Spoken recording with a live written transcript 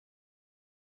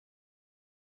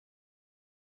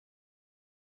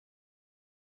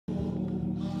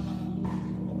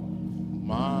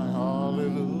My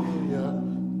hallelujah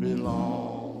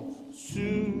belongs to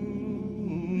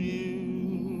you,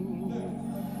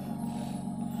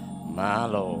 my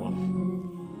Lord.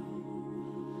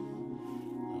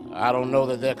 I don't know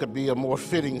that there could be a more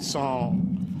fitting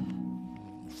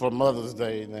song for Mother's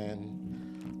Day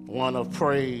than one of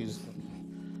praise.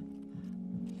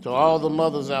 To all the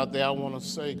mothers out there, I want to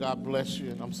say God bless you,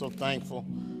 and I'm so thankful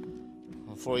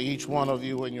for each one of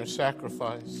you and your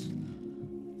sacrifice.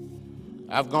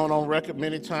 I've gone on record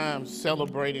many times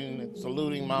celebrating and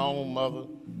saluting my own mother.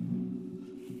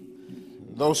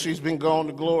 Though she's been gone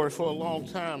to glory for a long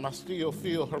time, I still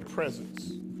feel her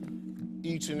presence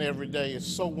each and every day. It's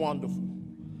so wonderful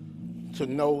to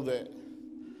know that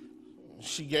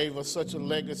she gave us such a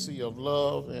legacy of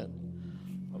love and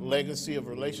a legacy of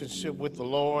relationship with the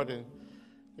Lord, and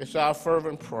it's our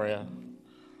fervent prayer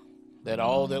that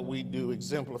all that we do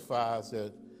exemplifies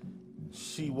that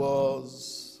she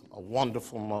was a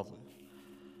wonderful mother,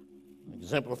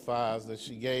 exemplifies that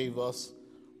she gave us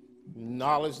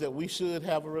knowledge that we should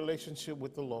have a relationship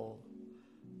with the Lord.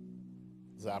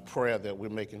 It's our prayer that we're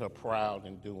making her proud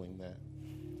in doing that.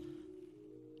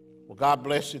 Well, God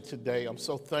bless you today. I'm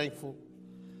so thankful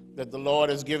that the Lord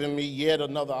has given me yet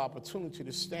another opportunity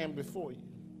to stand before you,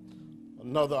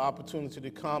 another opportunity to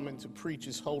come and to preach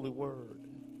His holy word.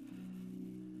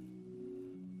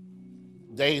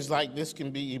 Days like this can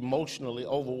be emotionally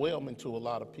overwhelming to a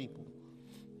lot of people.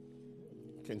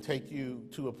 It can take you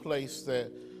to a place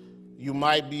that you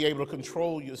might be able to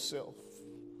control yourself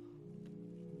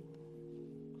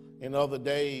in other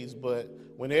days, but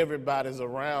when everybody's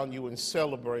around you and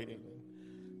celebrating,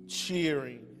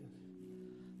 cheering,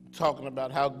 talking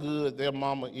about how good their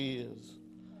mama is,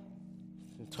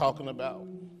 and talking about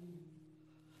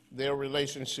their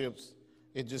relationships,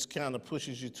 it just kind of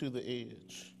pushes you to the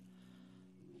edge.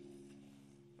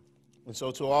 And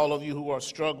so to all of you who are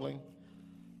struggling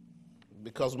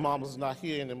because mama's not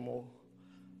here anymore,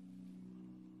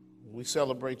 we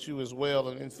celebrate you as well.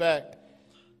 And in fact,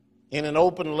 in an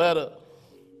open letter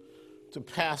to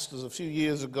pastors a few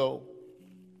years ago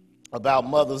about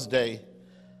Mother's Day,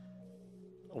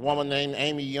 a woman named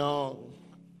Amy Young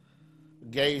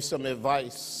gave some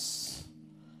advice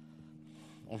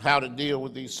on how to deal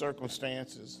with these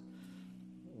circumstances.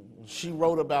 She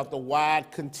wrote about the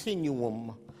wide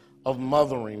continuum of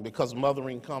mothering, because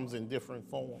mothering comes in different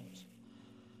forms.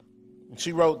 And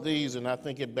she wrote these, and I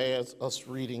think it bears us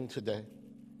reading today.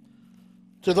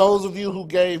 To those of you who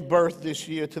gave birth this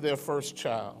year to their first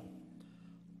child,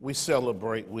 we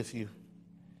celebrate with you.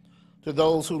 To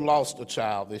those who lost a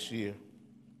child this year,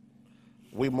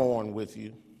 we mourn with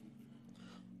you.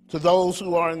 To those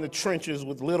who are in the trenches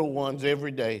with little ones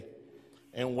every day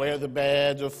and wear the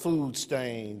badge of food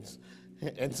stains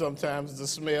and sometimes the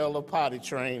smell of potty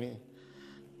training,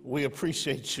 we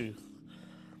appreciate you.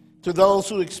 To those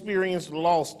who experience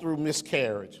loss through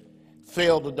miscarriage,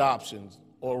 failed adoptions,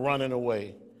 or running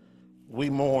away, we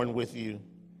mourn with you.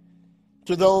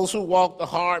 To those who walk the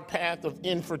hard path of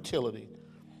infertility,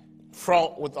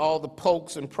 fraught with all the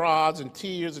pokes and prods and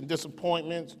tears and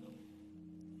disappointments,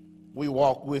 we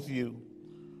walk with you.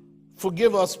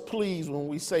 Forgive us, please, when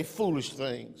we say foolish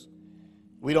things.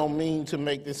 We don't mean to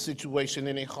make this situation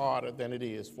any harder than it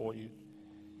is for you.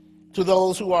 To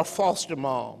those who are foster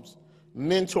moms,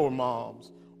 mentor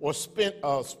moms, or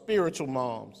spiritual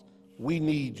moms, we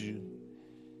need you.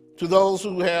 To those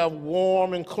who have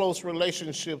warm and close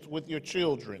relationships with your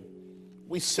children,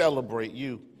 we celebrate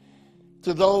you.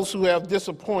 To those who have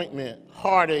disappointment,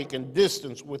 heartache, and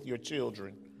distance with your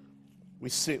children, we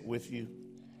sit with you.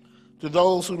 To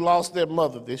those who lost their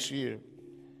mother this year,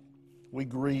 we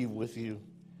grieve with you.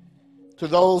 To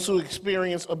those who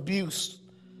experience abuse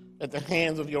at the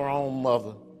hands of your own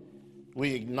mother,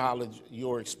 we acknowledge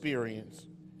your experience.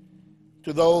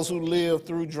 To those who live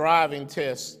through driving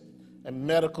tests and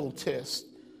medical tests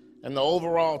and the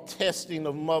overall testing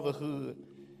of motherhood,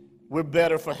 we're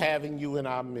better for having you in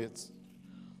our midst.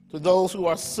 To those who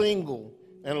are single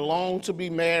and long to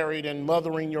be married and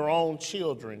mothering your own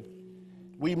children,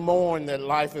 we mourn that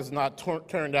life has not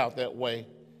turned out that way,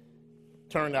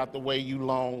 turned out the way you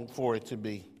long for it to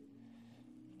be.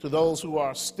 To those who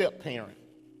are step-parent,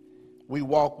 we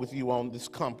walk with you on this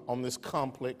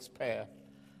complex path.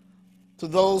 To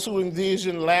those who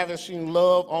envision lavishing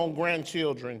love on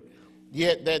grandchildren,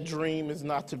 yet that dream is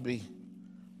not to be,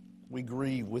 we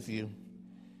grieve with you.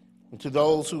 And to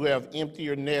those who have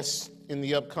emptier nests in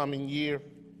the upcoming year,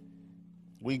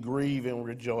 we grieve and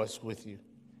rejoice with you.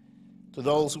 To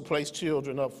those who place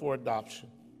children up for adoption,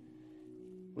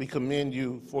 we commend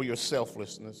you for your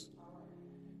selflessness.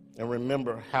 And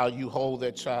remember how you hold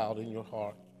that child in your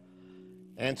heart.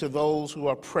 and to those who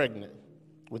are pregnant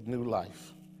with new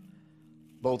life,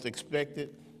 both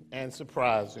expected and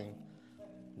surprising,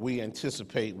 we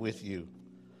anticipate with you.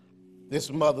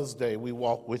 This Mother's Day, we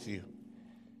walk with you.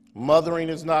 Mothering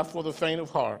is not for the faint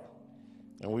of heart,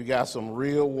 and we got some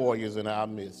real warriors in our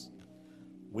midst.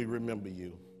 We remember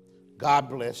you. God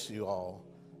bless you all.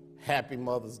 Happy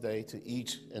Mother's Day to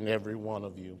each and every one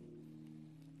of you.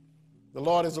 The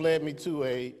Lord has led me to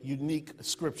a unique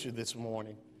scripture this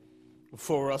morning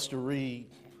for us to read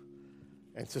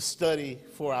and to study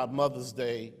for our Mother's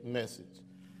Day message.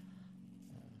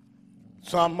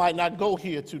 Some might not go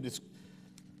here to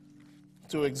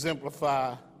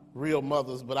exemplify real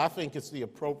mothers, but I think it's the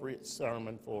appropriate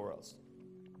sermon for us.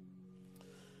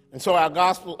 And so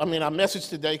our message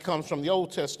today comes from the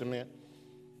Old Testament.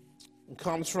 It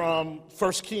comes from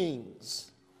 1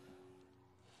 Kings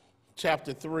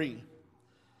chapter 3.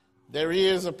 There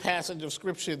is a passage of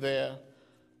scripture there,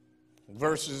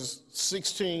 verses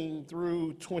 16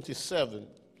 through 27,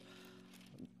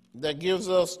 that gives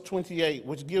us 28,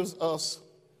 which gives us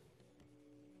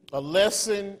a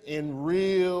lesson in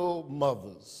real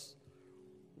mothers.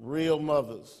 Real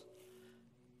mothers.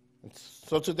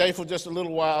 So today, for just a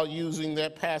little while, using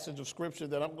that passage of scripture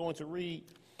that I'm going to read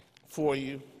for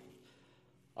you,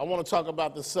 I want to talk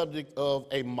about the subject of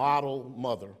a model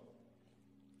mother.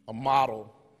 A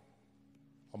model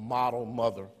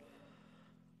mother.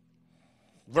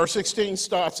 Verse 16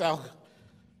 starts out,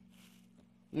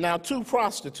 now 2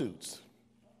 prostitutes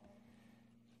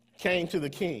came to the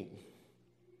king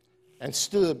and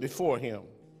stood before him.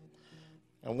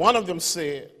 And one of them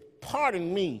said,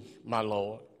 "Pardon me, my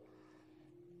lord.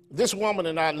 This woman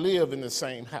and I live in the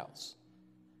same house,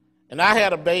 and I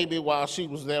had a baby while she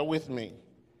was there with me.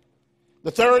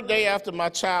 The 3rd day after my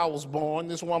child was born,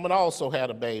 this woman also had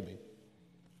a baby.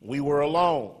 We were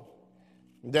alone.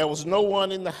 There was no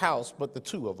one in the house but the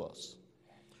 2 of us.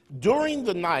 During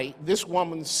the night, this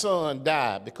woman's son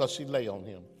died because she lay on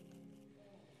him.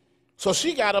 So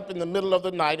she got up in the middle of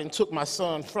the night and took my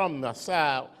son from my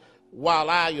side while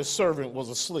I, your servant, was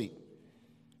asleep.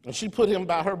 And she put him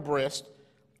by her breast,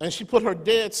 and she put her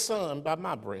dead son by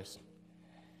my breast.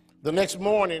 The next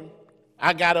morning,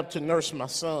 I got up to nurse my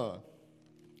son,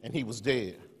 and he was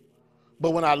dead.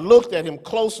 But when I looked at him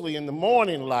closely in the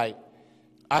morning light,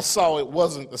 I saw it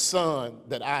wasn't the son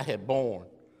that I had born."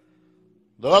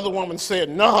 The other woman said,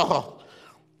 "No,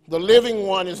 the living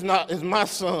one is my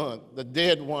son, the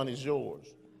dead one is yours."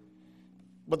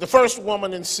 But the first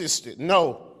woman insisted,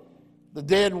 "No, the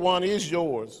dead one is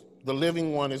yours, the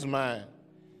living one is mine."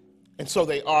 And so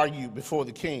they argued before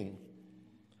the king.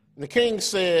 And the king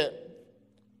said,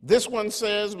 "This one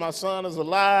says my son is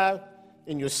alive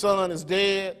and your son is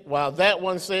dead, while that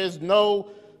one says,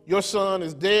 no, your son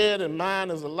is dead and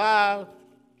mine is alive."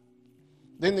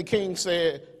 Then the king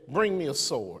said, "Bring me a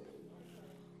sword."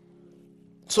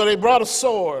 So they brought a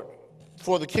sword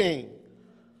for the king.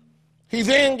 He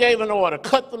then gave an order,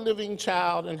 "Cut the living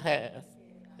child in half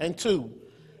and 2,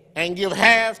 and give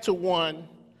half to one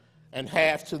and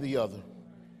half to the other."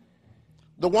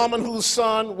 The woman whose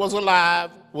son was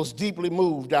alive was deeply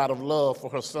moved out of love for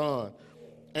her son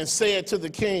and said to the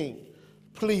king,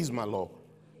 "Please, my lord,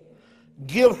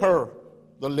 give her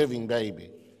the living baby.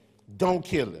 Don't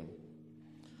kill him."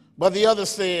 But the other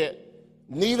said,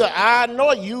 "Neither I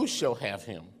nor you shall have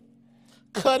him.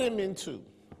 Cut him in 2.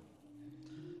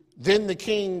 Then the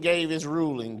king gave his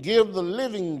ruling, "Give the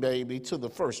living baby to the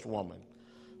first woman.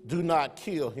 Do not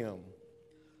kill him.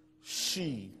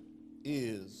 She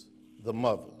is the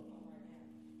mother."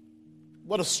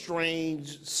 What a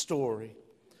strange story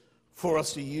for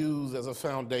us to use as a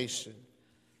foundation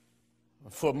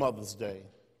for Mother's Day.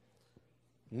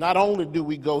 Not only do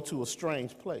we go to a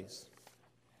strange place,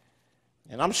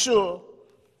 and I'm sure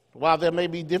while there may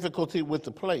be difficulty with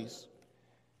the place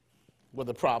where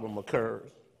the problem occurs,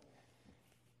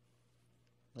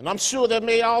 and I'm sure there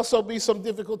may also be some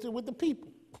difficulty with the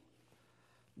people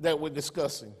that we're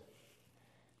discussing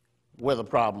where the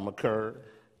problem occurred.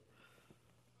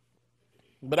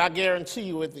 But I guarantee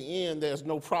you at the end there's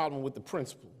no problem with the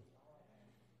principle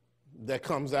that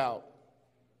comes out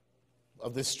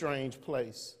of this strange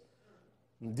place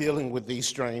dealing with these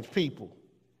strange people.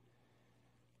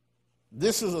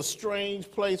 This is a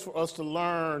strange place for us to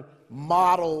learn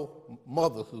model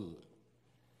motherhood,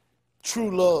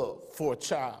 true love for a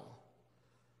child.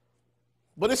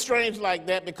 But it's strange like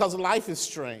that because life is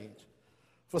strange.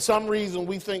 For some reason,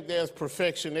 we think there's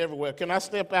perfection everywhere. Can I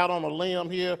step out on a limb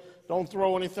here? Don't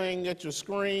throw anything at your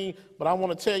screen, but I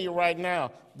want to tell you right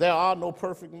now, there are no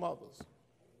perfect mothers.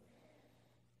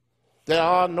 There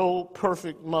are no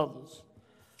perfect mothers.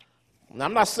 And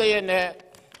I'm not saying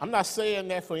that I'm not saying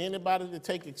that for anybody to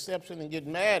take exception and get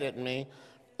mad at me.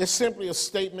 It's simply a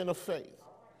statement of faith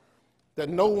that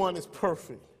no one is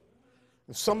perfect.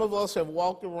 And some of us have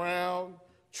walked around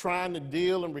trying to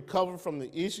deal and recover from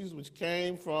the issues which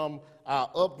came from our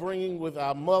upbringing with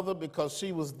our mother because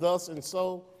she was thus and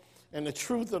so. And the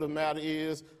truth of the matter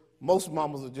is, most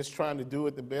mamas are just trying to do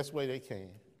it the best way they can.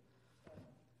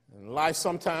 And life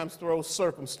sometimes throws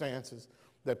circumstances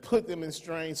that put them in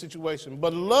strange situations.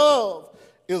 But love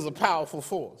is a powerful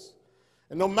force.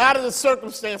 And no matter the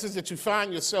circumstances that you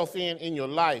find yourself in your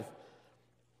life,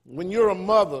 when you're a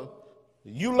mother,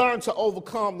 you learn to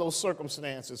overcome those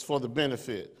circumstances for the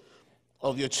benefit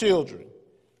of your children.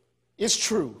 It's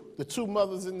true. The two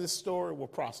mothers in this story were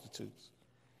prostitutes.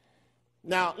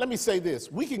 Now, let me say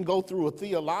this. We can go through a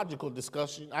theological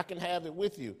discussion. I can have it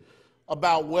with you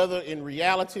about whether in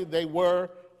reality they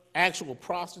were actual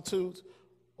prostitutes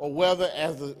or whether,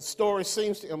 as the story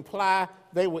seems to imply,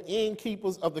 they were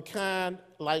innkeepers of the kind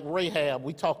like Rahab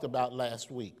we talked about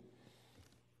last week.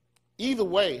 Either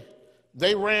way,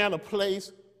 they ran a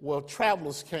place where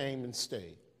travelers came and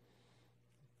stayed.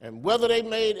 And whether they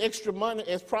made extra money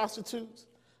as prostitutes,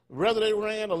 whether they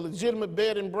ran a legitimate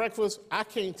bed and breakfast, I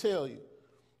can't tell you.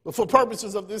 But for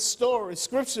purposes of this story,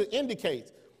 Scripture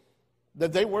indicates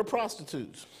that they were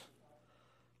prostitutes.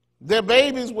 Their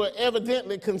babies were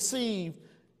evidently conceived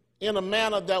in a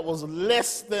manner that was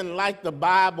less than like the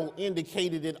Bible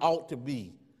indicated it ought to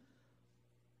be.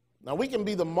 Now, we can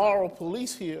be the moral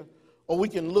police here, or we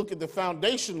can look at the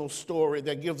foundational story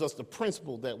that gives us the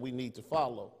principle that we need to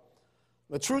follow.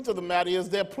 The truth of the matter is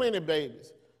there are plenty of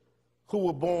babies who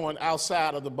were born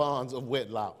outside of the bonds of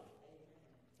wedlock.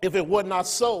 If it were not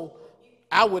so,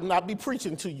 I would not be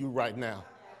preaching to you right now.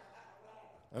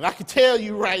 And I can tell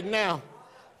you right now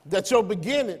that your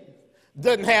beginning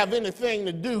doesn't have anything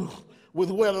to do with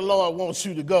where the Lord wants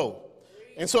you to go.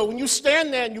 And so when you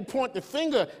stand there and you point the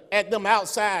finger at them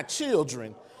outside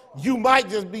children, you might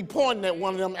just be pointing at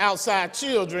one of them outside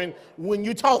children when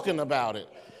you're talking about it.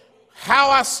 How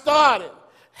I started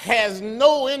has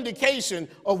no indication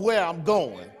of where I'm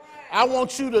going. I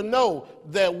want you to know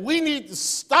that we need to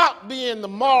stop being the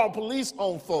moral police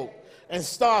on folk and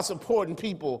start supporting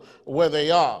people where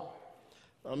they are.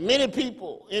 Many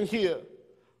people in here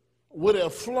would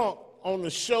have flunked on the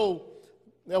show.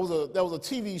 There was a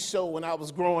TV show when I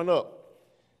was growing up.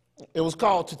 It was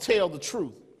called To Tell the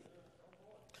Truth.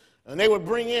 And they would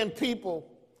bring in people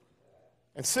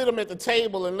and sit them at the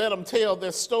table and let them tell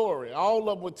their story. All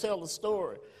of them would tell a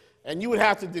story. And you would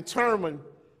have to determine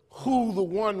who the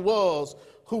one was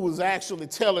who was actually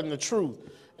telling the truth.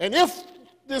 And if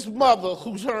this mother,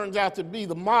 who turns out to be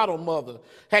the model mother,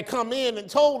 had come in and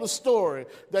told a story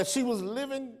that she was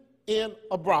living in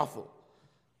a brothel,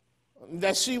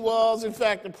 that she was, in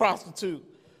fact, a prostitute,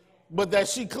 but that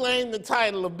she claimed the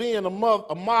title of being a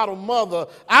model mother,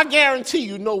 I guarantee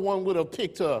you no one would have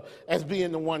picked her as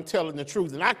being the one telling the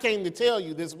truth. And I came to tell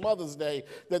you this Mother's Day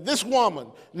that this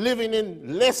woman living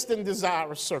in less than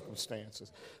desirous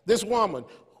circumstances, this woman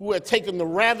who had taken the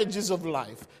ravages of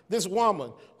life, this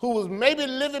woman who was maybe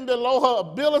living below her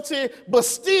ability but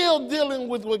still dealing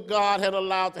with what God had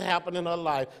allowed to happen in her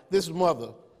life, this mother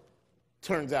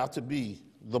turns out to be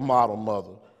the model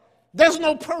mother. There's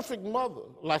no perfect mother,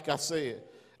 like I said.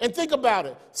 And think about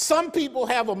it. Some people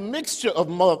have a mixture of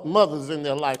mothers in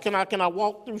their life. Can I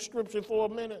walk through Scripture for a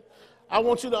minute? I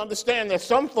want you to understand that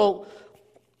some folk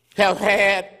have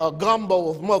had a gumbo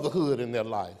of motherhood in their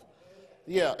life.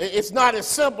 Yeah, it's not as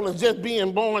simple as just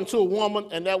being born to a woman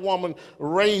and that woman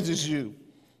raises you.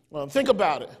 Think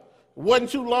about it. It wasn't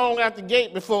too long out the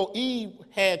gate before Eve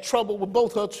had trouble with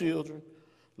both her children,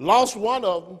 lost one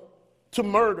of them to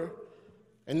murder,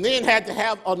 and then had to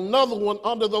have another one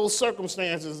under those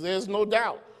circumstances. There's no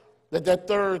doubt that that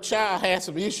third child had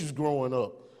some issues growing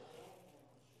up.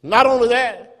 Not only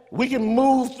that, we can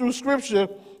move through Scripture,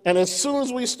 and as soon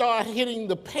as we start hitting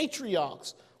the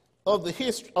patriarchs of the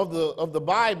history of the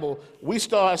Bible, we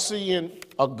start seeing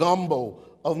a gumbo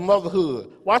of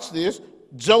motherhood. Watch this.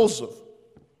 Joseph.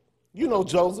 You know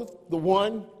Joseph, the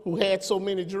one who had so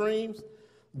many dreams.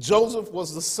 Joseph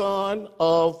was the son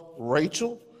of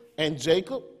Rachel and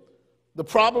Jacob. The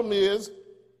problem is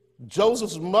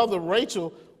Joseph's mother,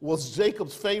 Rachel, was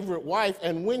Jacob's favorite wife,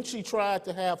 and when she tried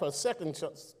to have her second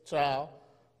child,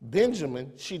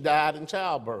 Benjamin, she died in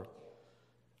childbirth.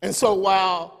 And so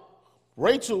while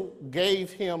Rachel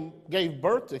gave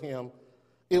birth to him,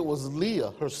 it was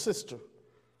Leah, her sister,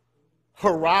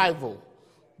 her rival,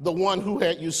 the one who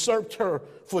had usurped her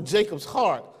for Jacob's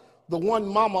heart, the one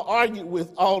Mama argued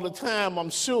with all the time, I'm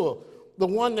sure, the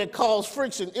one that caused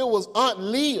friction. It was Aunt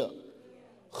Leah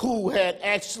who had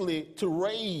actually to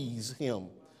raise him.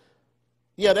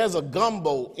 Yeah, there's a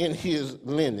gumbo in his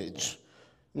lineage.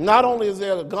 Not only is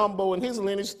there a gumbo in his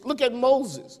lineage, look at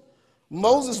Moses.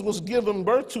 Moses was given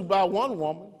birth to by one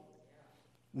woman.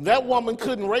 That woman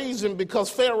couldn't raise him because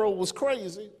Pharaoh was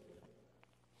crazy.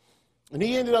 And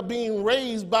he ended up being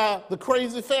raised by the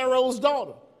crazy Pharaoh's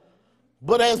daughter.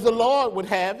 But as the Lord would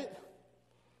have it,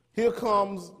 here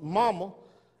comes mama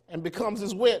and becomes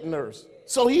his wet nurse.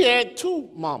 So he had two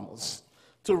mamas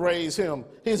to raise him,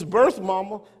 his birth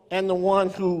mama and the one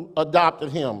who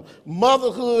adopted him.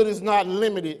 Motherhood is not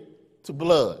limited to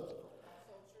blood.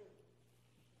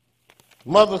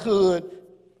 Motherhood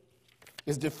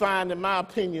is defined, in my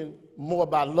opinion, more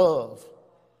by love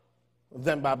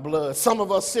than by blood. Some of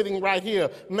us sitting right here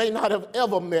may not have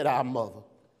ever met our mother,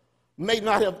 may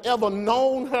not have ever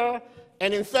known her,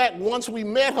 and in fact, once we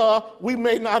met her, we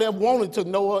may not have wanted to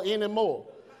know her anymore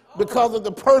because of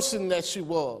the person that she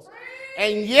was.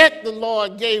 And yet the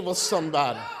Lord gave us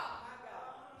somebody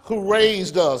who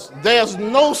raised us. There's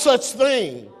no such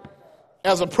thing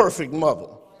as a perfect mother.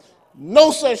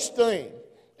 No such thing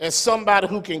as somebody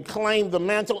who can claim the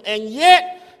mantle. And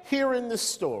yet, here in this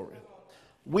story,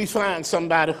 we find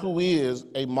somebody who is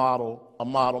a model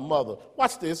mother.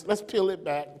 Watch this. Let's peel it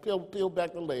back, peel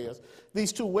back the layers.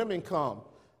 These two women come.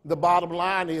 The bottom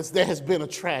line is there has been a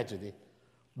tragedy.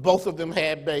 Both of them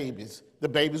had babies. The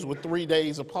babies were 3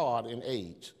 days apart in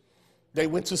age. They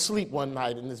went to sleep one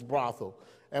night in this brothel.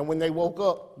 And when they woke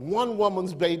up, one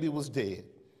woman's baby was dead.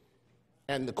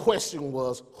 And the question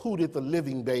was, who did the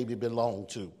living baby belong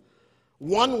to?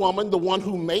 One woman, the one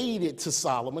who made it to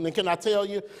Solomon, and can I tell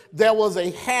you, there was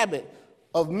a habit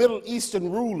of Middle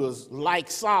Eastern rulers like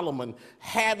Solomon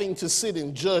having to sit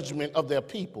in judgment of their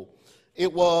people.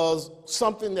 It was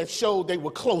something that showed they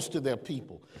were close to their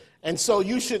people. And so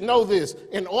you should know this.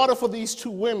 In order for these two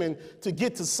women to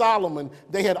get to Solomon,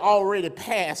 they had already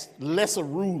passed lesser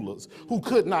rulers who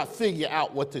could not figure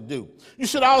out what to do. You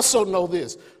should also know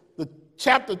this. The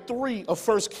chapter 3 of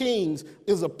 1 Kings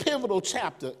is a pivotal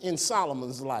chapter in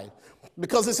Solomon's life,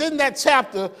 because it's in that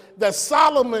chapter that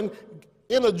Solomon,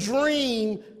 in a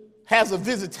dream, has a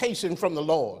visitation from the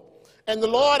Lord. And the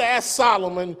Lord asked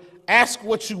Solomon, ask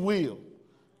what you will,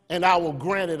 and I will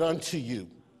grant it unto you.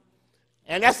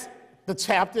 And that's the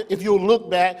chapter. If you'll look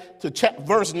back to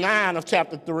verse 9 of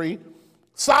chapter 3,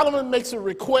 Solomon makes a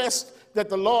request that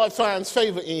the Lord finds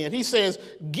favor in. He says,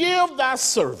 give thy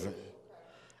servant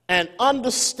an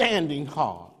understanding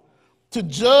heart to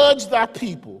judge thy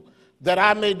people, that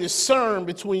I may discern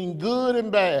between good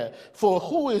and bad. For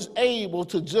who is able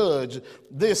to judge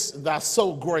this thy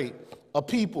so great a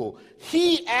people?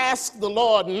 He asked the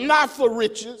Lord not for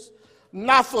riches,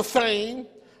 not for fame,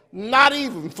 not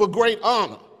even for great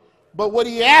honor. But what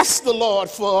he asked the Lord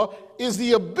for is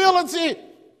the ability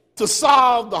to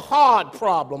solve the hard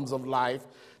problems of life,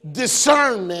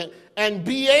 discernment, and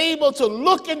be able to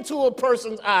look into a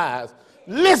person's eyes,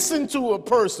 listen to a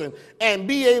person, and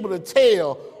be able to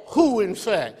tell who, in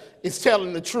fact, is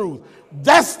telling the truth.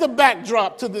 That's the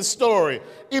backdrop to this story.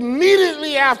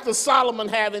 Immediately after Solomon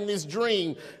having this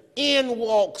dream, in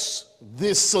walks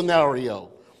this scenario.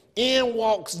 In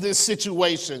walks this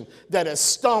situation that has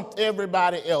stumped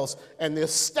everybody else. And they're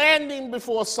standing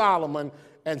before Solomon,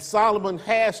 and Solomon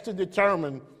has to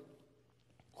determine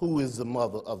who is the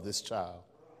mother of this child.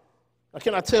 Now,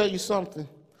 can I tell you something?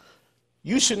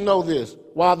 You should know this.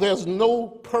 While there's no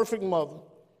perfect mother,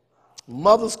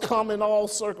 mothers come in all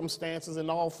circumstances, in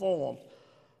all forms.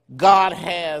 God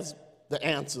has the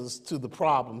answers to the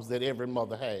problems that every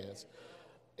mother has.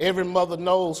 Every mother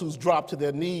knows who's dropped to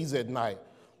their knees at night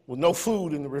with no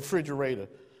food in the refrigerator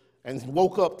and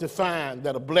woke up to find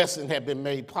that a blessing had been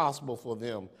made possible for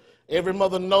them. Every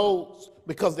mother knows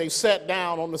because they sat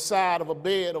down on the side of a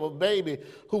bed of a baby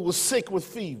who was sick with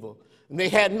fever, and they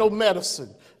had no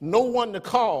medicine, no one to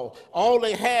call. All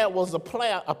they had was a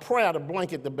prayer to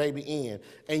blanket the baby in.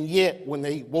 And yet, when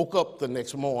they woke up the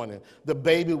next morning, the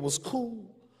baby was cool,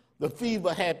 the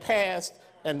fever had passed,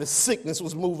 and the sickness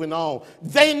was moving on.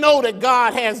 They know that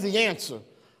God has the answer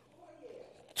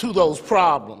to those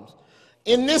problems.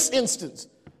 In this instance,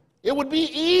 it would be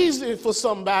easy for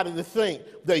somebody to think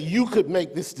that you could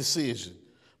make this decision.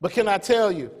 But can I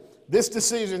tell you, this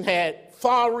decision had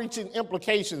far-reaching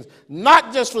implications,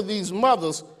 not just for these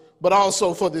mothers, but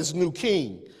also for this new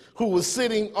king who was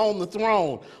sitting on the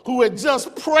throne, who had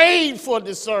just prayed for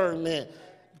discernment.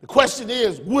 The question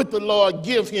is, would the Lord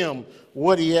give him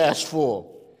what he asked for?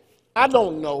 I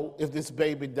don't know if this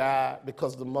baby died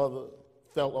because the mother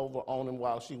fell over on him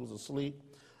while she was asleep.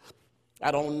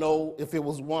 I don't know if it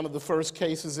was one of the first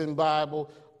cases in the Bible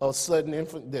of sudden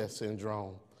infant death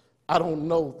syndrome. I don't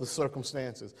know the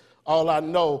circumstances. All I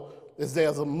know is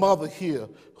there's a mother here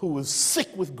who is sick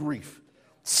with grief,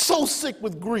 so sick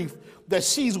with grief that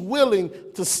she's willing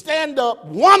to stand up.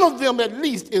 One of them at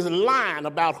least is lying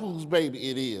about whose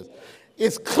baby it is.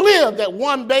 It's clear that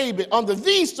one baby under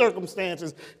these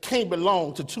circumstances can't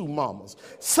belong to two mamas.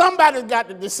 Somebody's got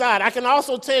to decide. I can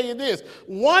also tell you this.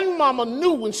 One mama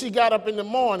knew when she got up in the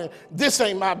morning, this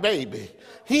ain't my baby.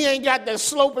 He ain't got that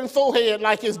sloping forehead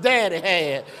like his daddy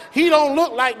had. He don't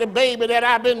look like the baby that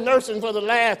I've been nursing for the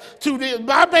last 2 days.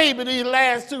 My baby these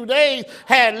last 2 days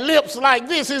had lips like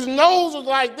this. His nose was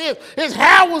like this. His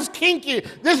hair was kinky.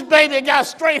 This baby got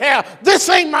straight hair. This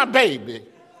ain't my baby.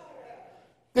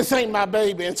 This ain't my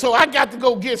baby. And so I got to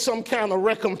go get some kind of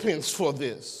recompense for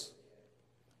this.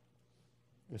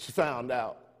 And she found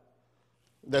out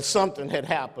that something had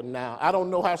happened now. I don't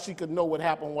know how she could know what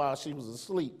happened while she was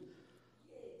asleep.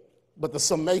 But the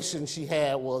summation she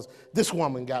had was, this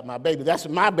woman got my baby. That's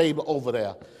my baby over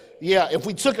there. Yeah, if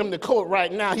we took him to court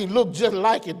right now, he looked just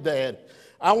like his dad.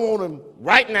 I want him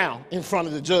right now in front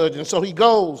of the judge. And so he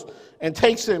goes and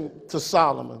takes him to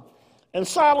Solomon. And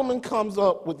Solomon comes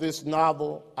up with this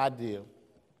novel idea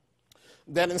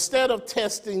that instead of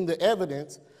testing the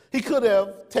evidence, he could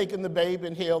have taken the baby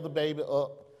and held the baby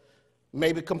up,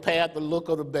 maybe compared the look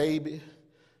of the baby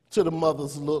to the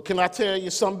mother's look. Can I tell you,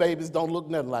 some babies don't look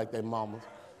nothing like their mamas.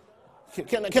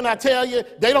 Can I tell you,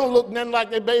 they don't look nothing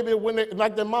like their baby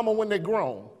like their mama when they're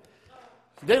grown.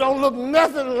 They don't look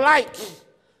nothing like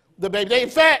the baby. In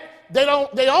fact, they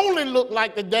only look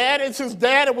like the dad, and since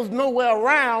daddy was nowhere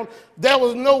around, there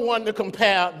was no one to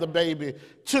compare the baby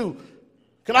to.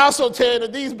 Can I also tell you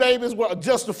that these babies were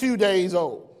just a few days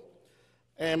old.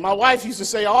 And my wife used to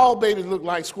say all babies look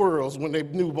like squirrels when they're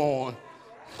newborn.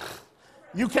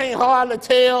 You can't hardly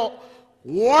tell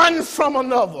one from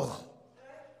another.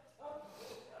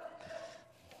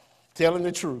 Telling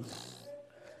the truth.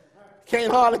 Can't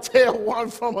hardly tell one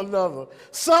from another.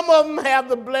 Some of them have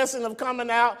the blessing of coming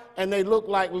out and they look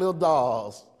like little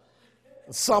dolls.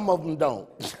 Some of them don't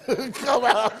come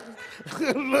out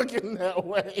looking that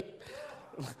way.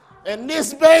 And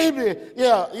this baby,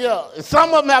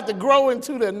 some of them have to grow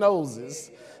into their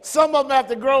noses. Some of them have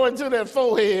to grow into their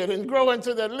forehead and grow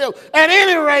into their lips. At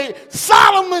any rate,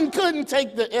 Solomon couldn't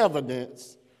take the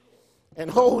evidence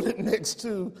and hold it next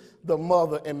to the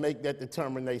mother and make that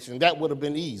determination. That would have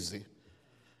been easy.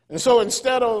 And so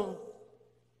instead of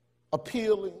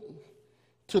appealing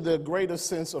to their greater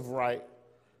sense of right,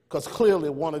 because clearly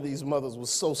one of these mothers was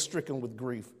so stricken with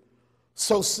grief,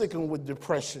 so sickened with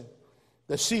depression,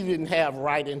 that she didn't have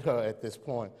right in her at this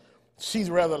point. She'd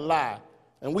rather lie.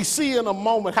 And we see in a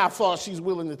moment how far she's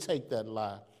willing to take that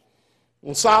lie.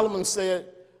 And Solomon said,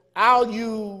 I'll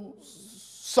use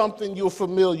something you're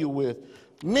familiar with.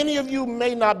 Many of you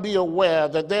may not be aware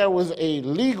that there was a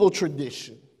legal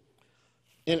tradition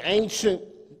in the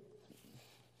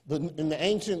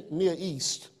ancient Near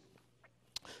East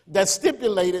that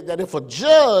stipulated that if a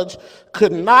judge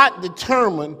could not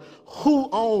determine who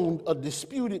owned a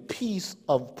disputed piece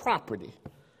of property,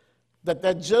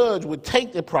 that judge would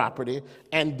take the property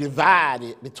and divide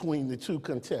it between the two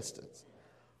contestants.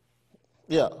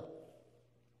 Yeah.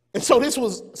 And so this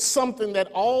was something that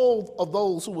all of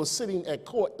those who were sitting at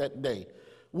court that day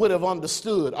would have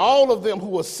understood. All of them who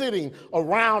were sitting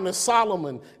around as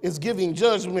Solomon is giving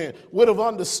judgment would have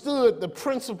understood the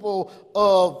principle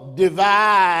of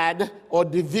divide or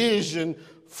division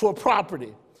for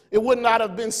property. It would not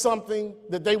have been something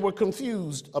that they were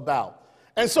confused about.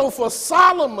 And so for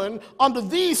Solomon, under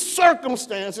these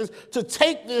circumstances, to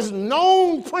take this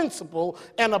known principle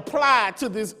and apply it to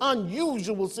this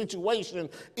unusual situation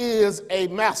is a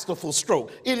masterful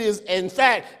stroke. It is, in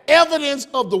fact, evidence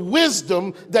of the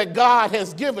wisdom that God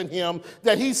has given him,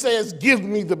 that he says, give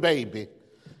me the baby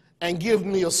and give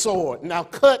me a sword. Now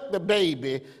cut the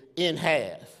baby in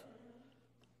half.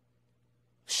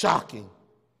 Shocking.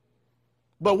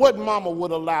 But what mama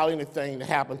would allow anything to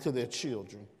happen to their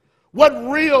children? What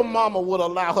real mama would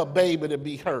allow her baby to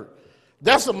be hurt?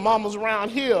 There's some mamas around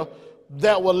here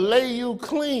that will lay you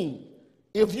clean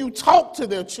if you talk to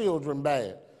their children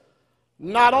bad.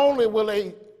 Not only will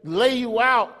they lay you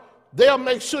out, they'll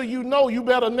make sure you know you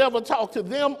better never talk to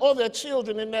them or their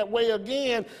children in that way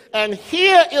again. And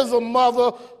here is a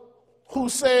mother who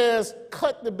says,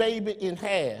 cut the baby in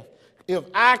half. If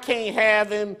I can't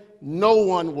have him, no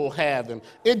one will have him.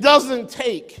 It doesn't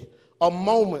take a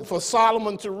moment for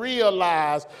Solomon to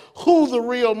realize who the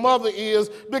real mother is,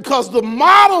 because the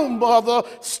model mother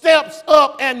steps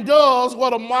up and does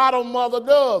what a model mother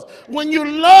does. When you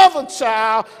love a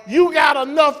child, you got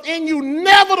enough in you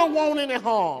never to want any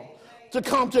harm. to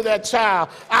come to that child.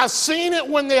 I've seen it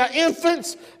when they're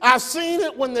infants. I've seen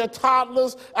it when they're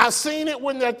toddlers. I've seen it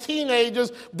when they're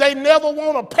teenagers. They never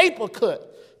want a paper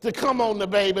cut to come on the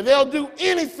baby. They'll do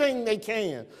anything they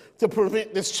can to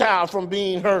prevent this child from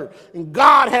being hurt. And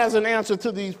God has an answer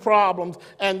to these problems,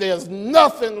 and there's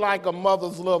nothing like a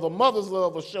mother's love. A mother's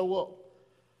love will show up.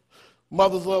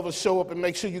 Mother's love will show up and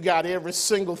make sure you got every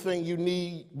single thing you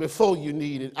need before you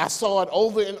need it. I saw it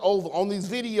over and over on these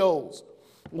videos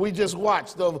we just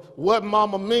watched of What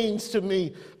Mama Means to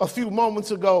Me a few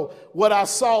moments ago. What I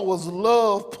saw was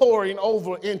love pouring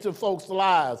over into folks'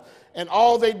 lives. And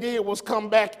all they did was come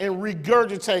back and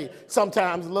regurgitate.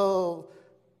 Sometimes love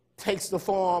takes the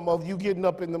form of you getting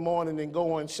up in the morning and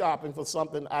going shopping for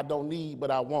something I don't need but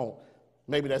I want.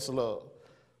 Maybe that's love.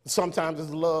 Sometimes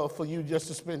it's love for you just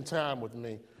to spend time with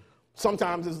me.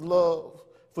 Sometimes it's love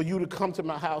for you to come to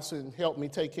my house and help me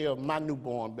take care of my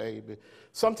newborn baby.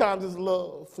 Sometimes it's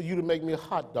love for you to make me a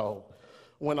hot dog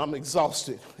when I'm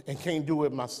exhausted and can't do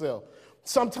it myself.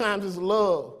 Sometimes it's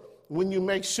love when you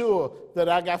make sure that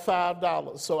I got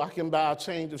 $5 so I can buy a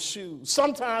change of shoes.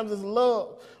 Sometimes it's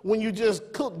love when you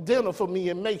just cook dinner for me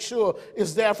and make sure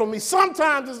it's there for me.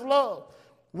 Sometimes it's love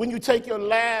when you take your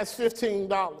last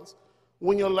 $15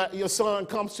 when your son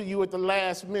comes to you at the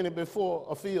last minute before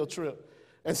a field trip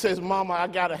and says, Mama, I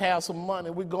got to have some money.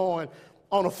 We're going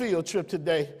on a field trip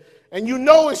today. And you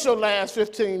know it's your last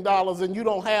 $15 and you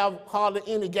don't have hardly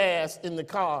any gas in the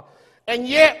car. And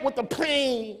yet with the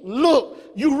pain look,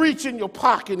 you reach in your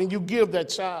pocket and you give that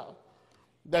child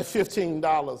that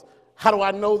 $15. How do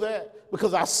I know that?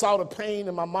 Because I saw the pain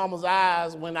in my mama's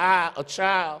eyes when I, a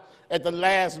child, at the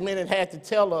last minute had to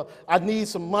tell her, I need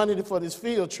some money for this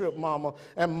field trip, Mama.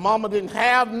 And Mama didn't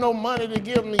have no money to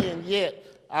give me, and yet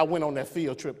I went on that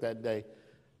field trip that day.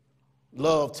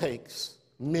 Love takes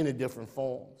many different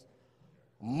forms.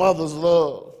 Mother's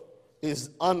love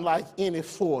is unlike any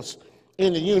force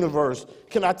in the universe.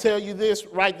 Can I tell you this?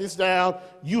 Write this down.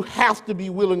 You have to be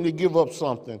willing to give up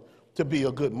something to be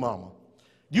a good mama.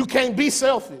 You can't be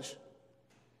selfish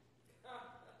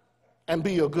and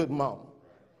be a good mama.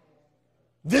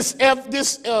 This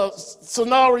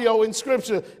scenario in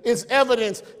Scripture is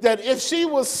evidence that if she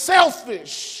was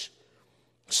selfish,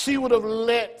 she would have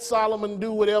let Solomon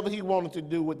do whatever he wanted to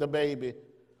do with the baby.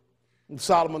 And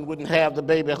Solomon wouldn't have the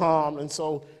baby harmed, and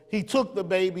so he took the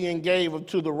baby and gave it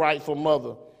to the rightful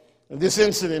mother. And this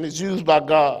incident is used by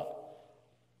God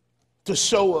to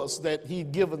show us that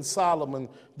he'd given Solomon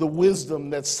the wisdom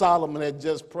that Solomon had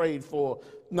just prayed for.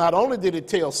 Not only did it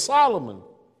tell Solomon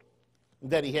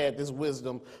that he had this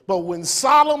wisdom, but when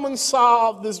Solomon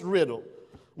solved this riddle,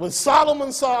 when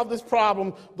Solomon solved this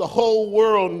problem, the whole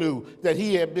world knew that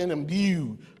he had been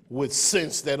imbued with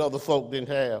sense that other folk didn't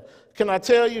have. Can I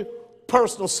tell you,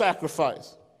 personal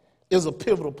sacrifice is a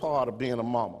pivotal part of being a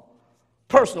mama.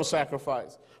 Personal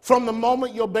sacrifice. From the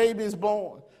moment your baby is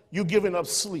born, you're giving up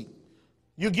sleep.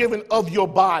 You're giving of your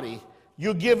body.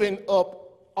 You're giving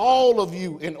up all of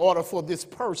you in order for this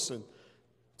person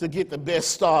to get the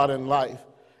best start in life.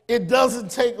 It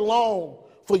doesn't take long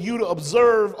for you to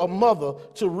observe a mother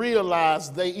to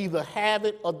realize they either have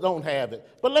it or don't have it.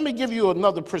 But let me give you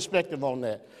another perspective on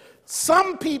that.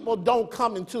 Some people don't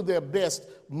come into their best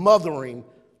mothering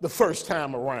the first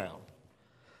time around.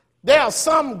 There are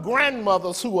some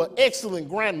grandmothers who are excellent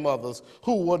grandmothers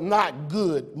who were not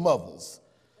good mothers.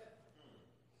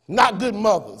 Not good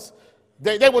mothers.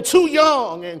 They were too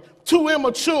young and too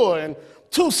immature and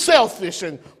too selfish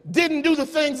and didn't do the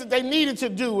things that they needed to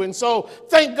do. And so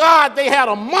thank God they had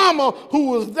a mama who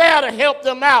was there to help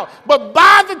them out. But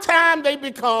by the time they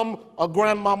become a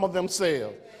grandmama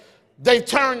themselves, they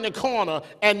turn the corner,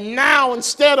 and now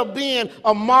instead of being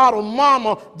a model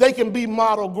mama, they can be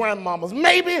model grandmamas.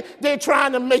 Maybe they're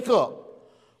trying to make up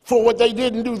for what they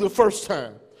didn't do the first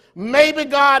time. Maybe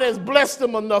God has blessed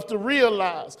them enough to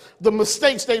realize the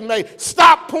mistakes they made.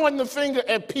 Stop pointing the finger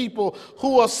at people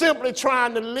who are simply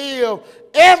trying to live.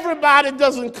 Everybody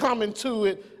doesn't come into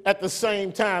it at the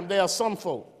same time. There are some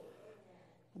folk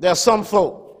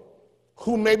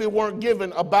who maybe weren't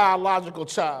given a biological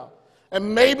child.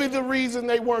 And maybe the reason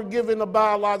they weren't given a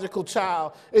biological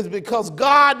child is because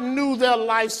God knew their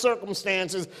life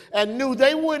circumstances and knew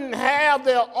they wouldn't have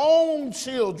their own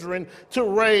children to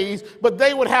raise, but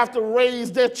they would have to raise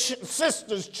their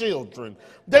sister's children.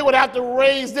 They would have to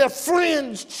raise their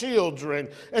friends' children.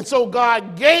 And so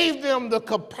God gave them the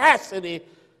capacity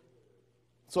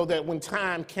so that when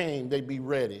time came, they'd be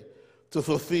ready to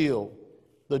fulfill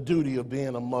the duty of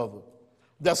being a mother.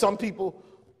 There are some people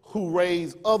who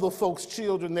raise other folks'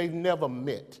 children they've never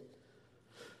met,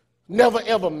 never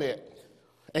ever met,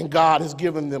 and God has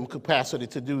given them capacity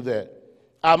to do that.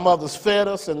 Our mothers fed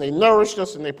us and they nourished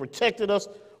us and they protected us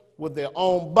with their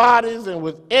own bodies and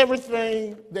with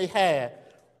everything they had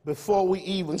before we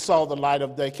even saw the light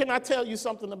of day. Can I tell you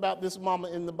something about this mama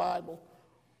in the Bible?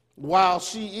 While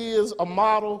she is a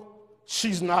model,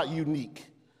 she's not unique.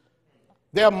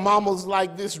 There are mamas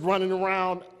like this running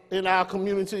around in our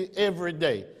community every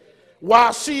day.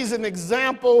 While she's an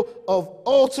example of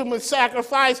ultimate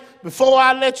sacrifice, before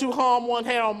I let you harm one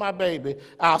hair on my baby,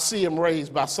 I'll see him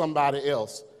raised by somebody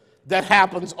else. That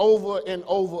happens over and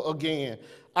over again.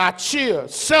 I cheer,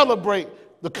 celebrate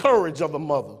the courage of a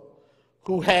mother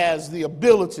who has the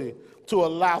ability to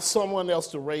allow someone else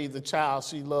to raise the child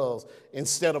she loves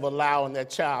instead of allowing that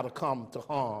child to come to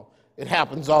harm. It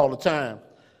happens all the time.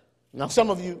 Now, some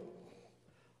of you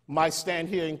might stand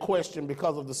here in question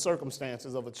because of the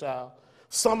circumstances of a child.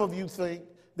 Some of you think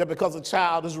that because a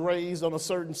child is raised on a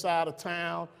certain side of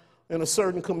town, in a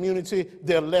certain community,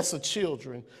 there are lesser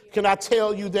children. Can I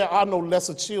tell you there are no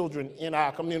lesser children in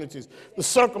our communities? The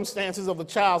circumstances of a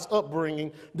child's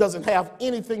upbringing doesn't have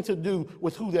anything to do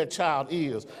with who that child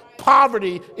is.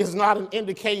 Poverty is not an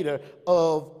indicator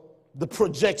of the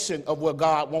projection of where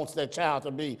God wants that child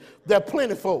to be. There are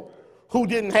plenty of folk who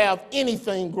didn't have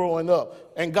anything growing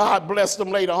up, and God blessed them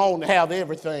later on to have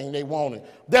everything they wanted.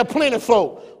 There are plenty of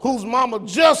folk whose mama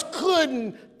just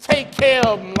couldn't take care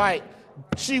of them like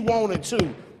she wanted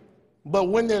to. But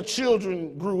when their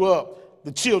children grew up,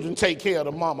 the children take care of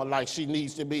the mama like she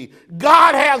needs to be.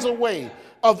 God has a way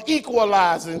of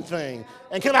equalizing things.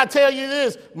 And can I tell you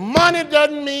this? Money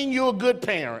doesn't mean you're a good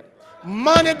parent.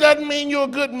 Money doesn't mean you're a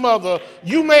good mother.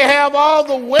 You may have all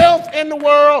the wealth in the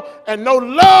world and no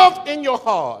love in your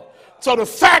heart. So the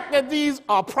fact that these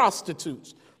are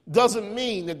prostitutes doesn't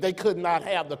mean that they could not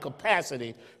have the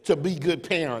capacity to be good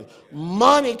parents.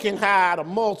 Money can hide a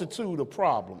multitude of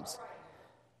problems.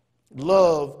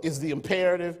 Love is the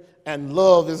imperative, and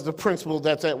love is the principle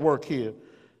that's at work here.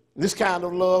 This kind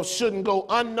of love shouldn't go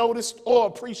unnoticed or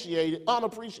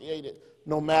unappreciated,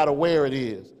 no matter where it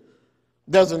is.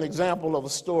 There's an example of a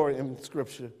story in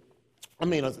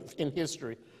in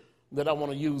history, that I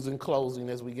want to use in closing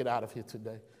as we get out of here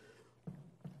today.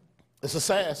 It's a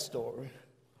sad story,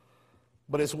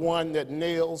 but it's one that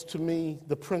nails to me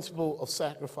the principle of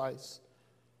sacrifice,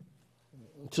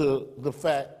 to the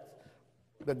fact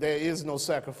that there is no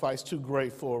sacrifice too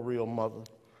great for a real mother.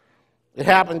 It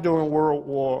happened during World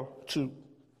War II.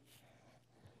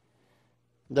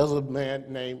 There's a man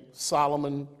named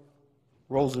Solomon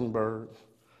Rosenberg.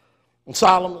 And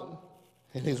Solomon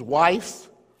and his wife,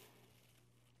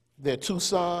 their 2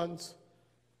 sons,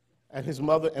 and his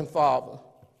mother and father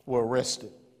were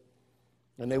arrested.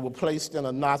 And they were placed in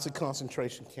a Nazi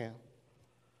concentration camp.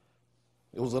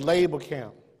 It was a labor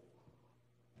camp.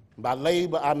 By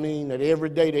labor, I mean that every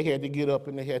day they had to get up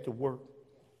and they had to work.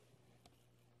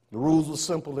 The rules were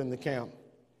simple in the camp.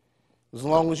 As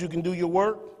long as you can do your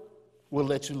work, we'll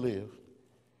let you live.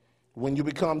 When you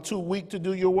become too weak to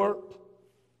do your work,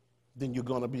 then you're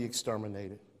going to be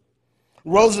exterminated.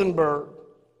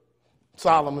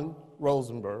 Solomon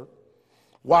Rosenberg,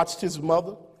 watched his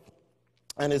mother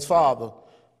and his father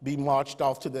be marched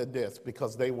off to their deaths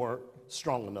because they weren't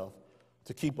strong enough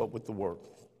to keep up with the work.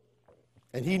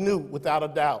 And he knew without a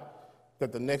doubt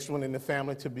that the next one in the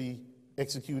family to be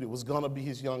executed was going to be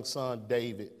his young son,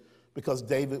 David, because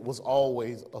David was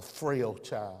always a frail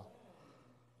child.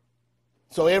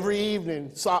 So every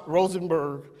evening,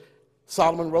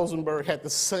 Solomon Rosenberg had the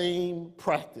same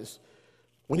practice.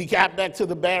 When he got back to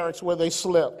the barracks where they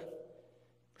slept,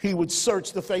 he would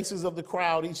search the faces of the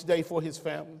crowd each day for his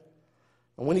family.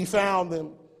 And when he found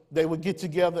them, they would get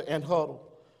together and huddle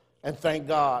and thank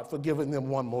God for giving them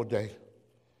one more day.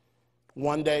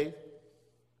 One day,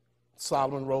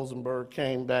 Solomon Rosenberg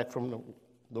came back from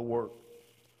the work.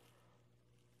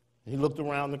 He looked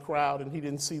around the crowd and he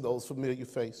didn't see those familiar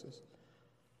faces.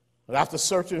 But after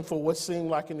searching for what seemed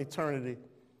like an eternity,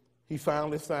 he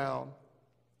finally found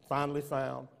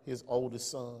his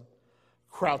oldest son,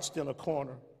 crouched in a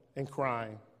corner and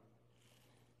crying.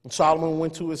 And Solomon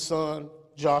went to his son,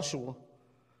 Joshua,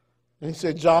 and he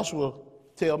said, "Joshua,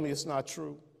 tell me it's not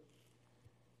true."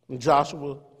 And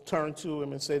Joshua turned to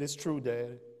him and said, "It's true,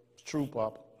 Daddy. It's true,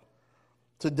 Papa.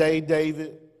 Today,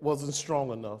 David wasn't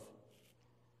strong enough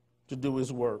to do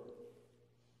his work,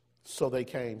 so they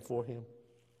came for him."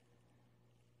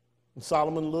 And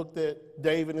Solomon looked at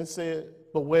David and said,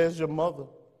 "But where's your mother?"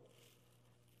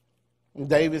 And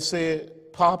David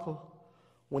said, "Papa,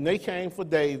 when they came for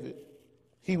David,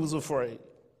 he was afraid,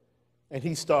 and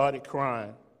he started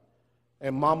crying.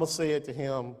 And Mama said to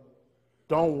him,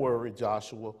 'Don't worry,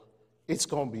 Joshua, it's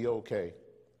going to be okay.'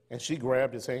 And she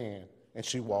grabbed his hand, and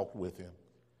she walked with him."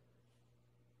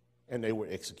 and they were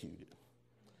executed.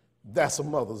 That's a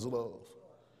mother's love.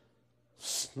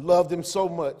 Loved him so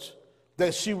much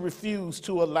that she refused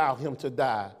to allow him to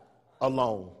die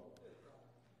alone.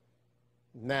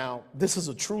 Now, this is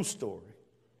a true story.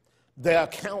 There are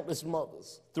countless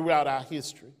mothers throughout our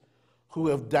history who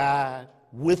have died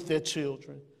with their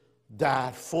children,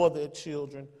 died for their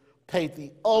children, paid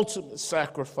the ultimate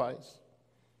sacrifice.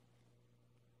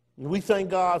 And we thank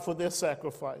God for their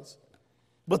sacrifice.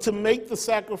 But to make the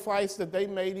sacrifice that they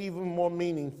made even more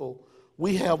meaningful,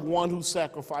 we have one who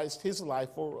sacrificed his life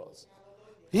for us.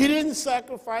 He didn't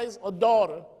sacrifice a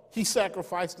daughter, he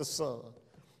sacrificed a son.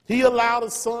 He allowed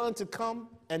a son to come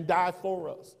and die for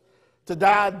us, to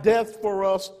die a death for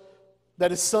us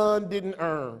that his son didn't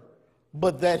earn,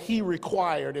 but that he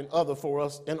required in order for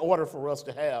us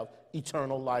to have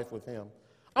eternal life with him.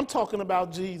 I'm talking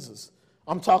about Jesus.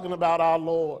 I'm talking about our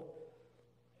Lord,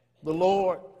 the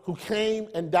Lord who came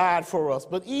and died for us.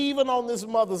 But even on this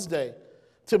Mother's Day,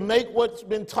 to make what's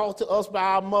been taught to us by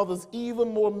our mothers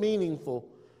even more meaningful,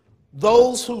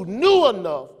 those who knew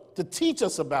enough to teach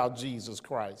us about Jesus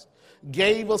Christ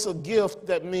gave us a gift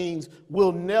that means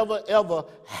we'll never, ever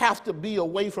have to be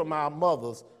away from our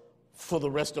mothers for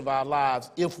the rest of our lives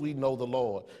if we know the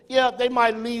Lord. Yeah, they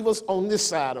might leave us on this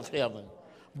side of heaven,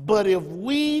 but if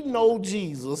we know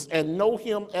Jesus and know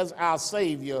him as our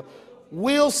Savior,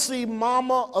 we'll see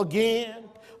Mama again.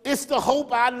 It's the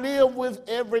hope I live with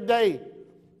every day,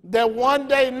 that one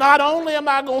day not only am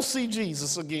I going to see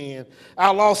Jesus again,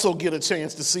 I'll also get a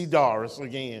chance to see Doris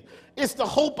again. It's the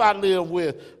hope I live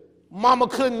with. Mama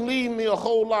couldn't leave me a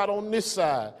whole lot on this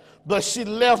side, but she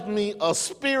left me a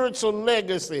spiritual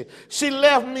legacy. She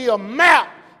left me a map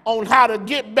on how to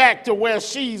get back to where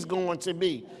she's going to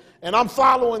be. And I'm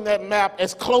following that map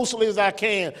as closely as I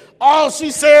can. All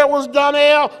she said was,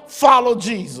 Donnell, follow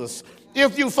Jesus.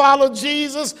 If you follow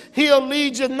Jesus, he'll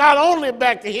lead you not only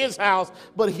back to his house,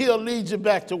 but he'll lead you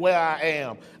back to where I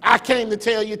am. I came to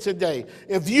tell you today,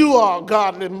 if you are a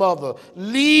godly mother,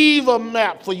 leave a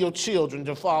map for your children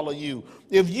to follow you.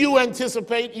 If you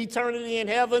anticipate eternity in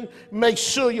heaven, make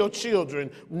sure your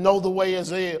children know the way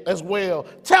as well.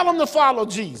 Tell them to follow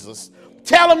Jesus.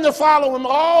 Tell them to follow him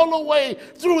all the way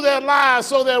through their lives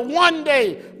so that one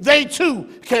day they too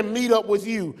can meet up with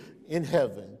you in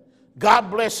heaven.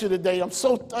 God bless you today. I'm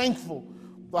so thankful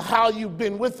for how you've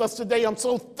been with us today. I'm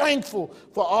so thankful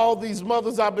for all these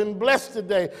mothers. I've been blessed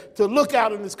today to look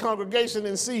out in this congregation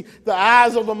and see the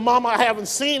eyes of a mama I haven't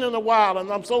seen in a while,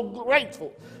 and I'm so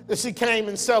grateful that she came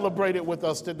and celebrated with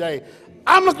us today.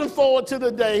 I'm looking forward to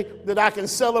the day that I can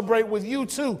celebrate with you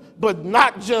too, but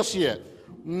not just yet.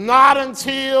 Not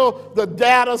until the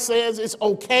data says it's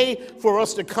okay for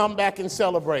us to come back and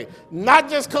celebrate. Not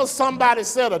just because somebody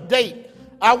set a date.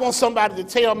 I want somebody to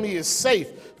tell me it's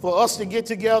safe for us to get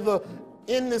together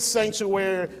in this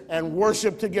sanctuary and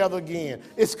worship together again.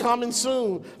 It's coming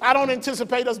soon. I don't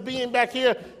anticipate us being back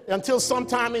here until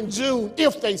sometime in June,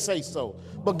 if they say so.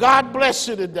 But God bless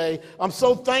you today. I'm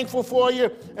so thankful for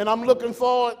you, and I'm looking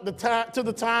forward to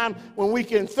the time when we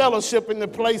can fellowship in the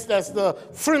place that's the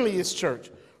friendliest church,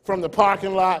 from the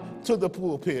parking lot to the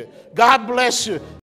pulpit. God bless you.